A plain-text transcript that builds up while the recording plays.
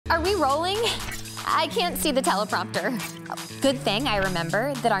Are we rolling? I can't see the teleprompter. Good thing I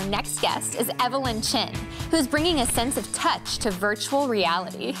remember that our next guest is Evelyn Chin, who's bringing a sense of touch to virtual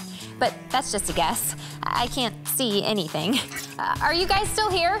reality. But that's just a guess. I can't see anything. Are you guys still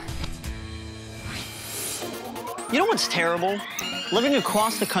here? You know what's terrible? Living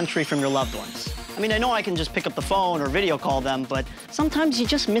across the country from your loved ones. I mean, I know I can just pick up the phone or video call them, but sometimes you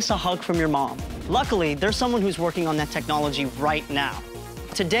just miss a hug from your mom. Luckily, there's someone who's working on that technology right now.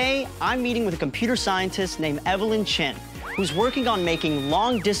 Today, I'm meeting with a computer scientist named Evelyn Chin, who's working on making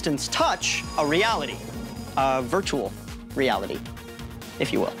long-distance touch a reality. Virtual reality,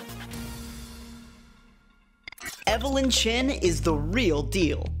 if you will. Evelyn Chin is the real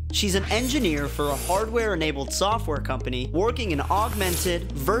deal. She's an engineer for a hardware-enabled software company working in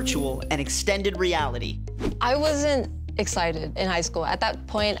augmented, virtual, and extended reality. I wasn't excited in high school. At that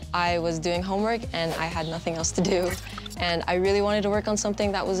point, I was doing homework and I had nothing else to do. And I really wanted to work on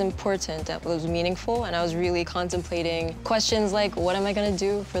something that was important, that was meaningful, and I was really contemplating questions like, what am I gonna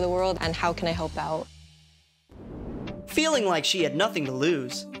do for the world and how can I help out? Feeling like she had nothing to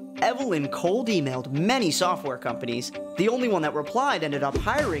lose, Evelyn cold emailed many software companies. The only one that replied ended up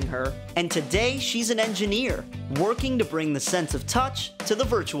hiring her, and today she's an engineer, working to bring the sense of touch to the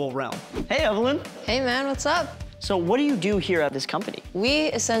virtual realm. Hey, Evelyn. Hey, man, what's up? So what do you do here at this company? We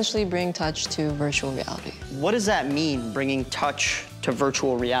essentially bring touch to virtual reality. What does that mean, bringing touch to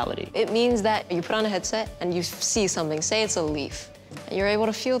virtual reality? It means that you put on a headset and you see something. Say it's a leaf. You're able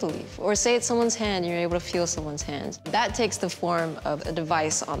to feel the leaf. Or say it's someone's hand, you're able to feel someone's hand. That takes the form of a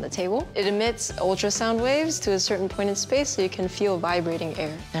device on the table. It emits ultrasound waves to a certain point in space so you can feel vibrating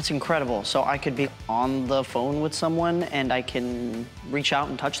air. That's incredible. So I could be on the phone with someone and I can reach out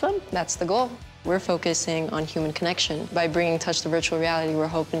and touch them? That's the goal. We're focusing on human connection. By bringing touch to virtual reality, we're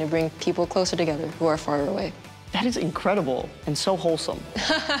hoping to bring people closer together who are far away. That is incredible and so wholesome.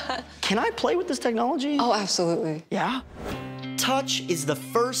 Can I play with this technology? Oh, absolutely. Yeah? Touch is the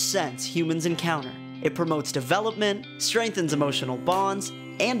first sense humans encounter. It promotes development, strengthens emotional bonds,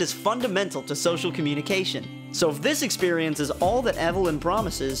 and is fundamental to social communication. So if this experience is all that Evelyn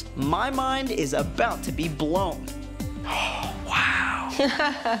promises, my mind is about to be blown. Oh, wow.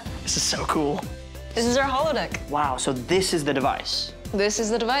 This is so cool. This is our holodeck. Wow, so this is the device. This is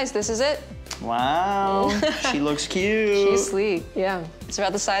the device, this is it. Wow, she looks cute. She's sweet, yeah. It's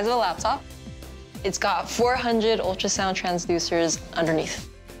about the size of a laptop. It's got 400 ultrasound transducers underneath.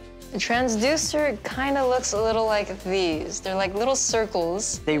 The transducer kind of looks a little like these. They're like little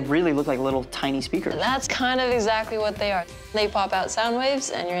circles. They really look like little tiny speakers. That's kind of exactly what they are. They pop out sound waves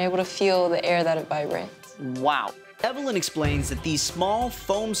and you're able to feel the air that it vibrates. Wow. Evelyn explains that these small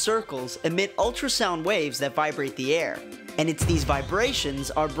foam circles emit ultrasound waves that vibrate the air. And it's these vibrations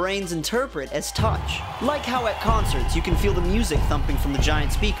our brains interpret as touch. Like how at concerts you can feel the music thumping from the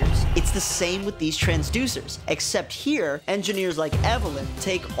giant speakers. It's the same with these transducers, except here, engineers like Evelyn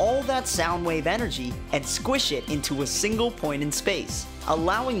take all that sound wave energy and squish it into a single point in space,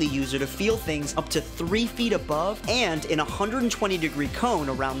 allowing the user to feel things up to 3 feet above and in a 120-degree cone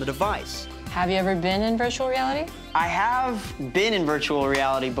around the device. Have you ever been in virtual reality? I have been in virtual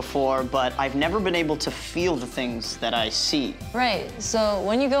reality before, but I've never been able to feel the things that I see. Right, so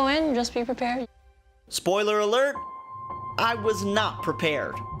when you go in, just be prepared. Spoiler alert, I was not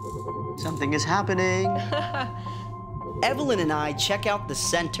prepared. Something is happening. Evelyn and I check out the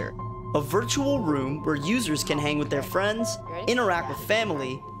center, a virtual room where users can hang with their friends, interact with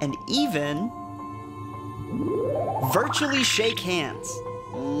family, and even virtually shake hands.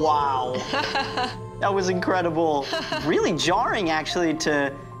 Wow. That was incredible. Really jarring, actually,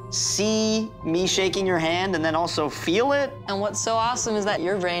 to see me shaking your hand and then also feel it. And what's so awesome is that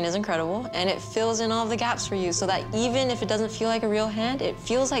your brain is incredible and it fills in all of the gaps for you so that even if it doesn't feel like a real hand, it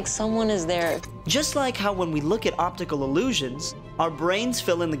feels like someone is there. Just like how when we look at optical illusions, our brains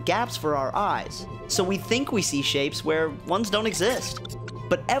fill in the gaps for our eyes. So we think we see shapes where ones don't exist.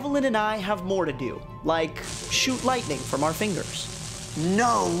 But Evelyn and I have more to do, like shoot lightning from our fingers.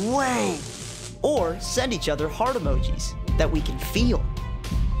 No way! Or send each other heart emojis that we can feel.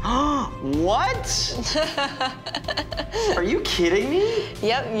 What? Are you kidding me?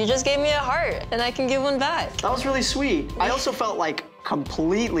 Yep, you just gave me a heart, and I can give one back. That was really sweet. I also felt like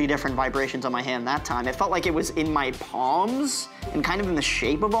completely different vibrations on my hand that time. It felt like it was in my palms and kind of in the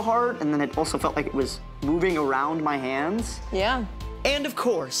shape of a heart, and then it also felt like it was moving around my hands. Yeah. And of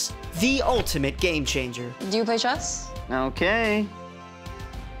course, the ultimate game changer. Do you play chess? Okay.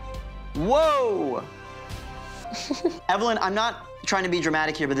 Whoa! Evelyn, I'm not trying to be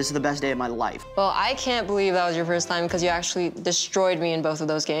dramatic here, but this is the best day of my life. Well, I can't believe that was your first time because you actually destroyed me in both of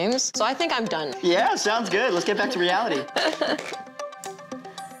those games. So I think I'm done. Yeah, sounds good. Let's get back to reality.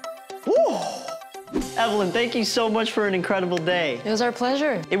 Evelyn, thank you so much for an incredible day. It was our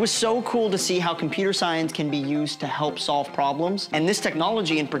pleasure. It was so cool to see how computer science can be used to help solve problems, and this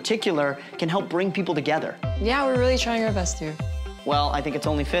technology in particular can help bring people together. Yeah, we're really trying our best here. Well, I think it's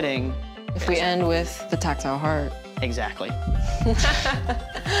only fitting. If we end with the tactile heart. Exactly.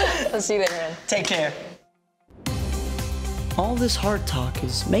 I'll see you later, man. Take care. All this heart talk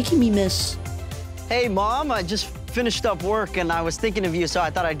is making me miss... Hey, Mom, I just finished up work and I was thinking of you, so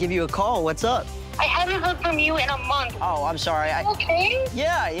I thought I'd give you a call. What's up? I haven't heard from you in a month. Oh, I'm sorry. Okay?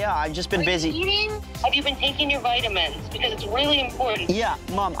 Yeah, I've just been busy. Eating? Have you been taking your vitamins? Because it's really important. Yeah,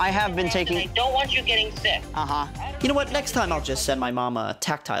 Mom, I have been taking... I don't want you getting sick. Uh-huh. You know what? Next time I'll just send my mom a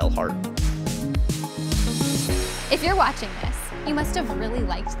tactile heart. If you're watching this, you must have really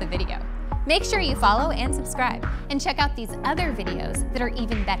liked the video. Make sure you follow and subscribe, and check out these other videos that are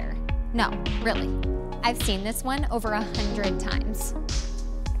even better. No, really. I've seen this one over 100 times.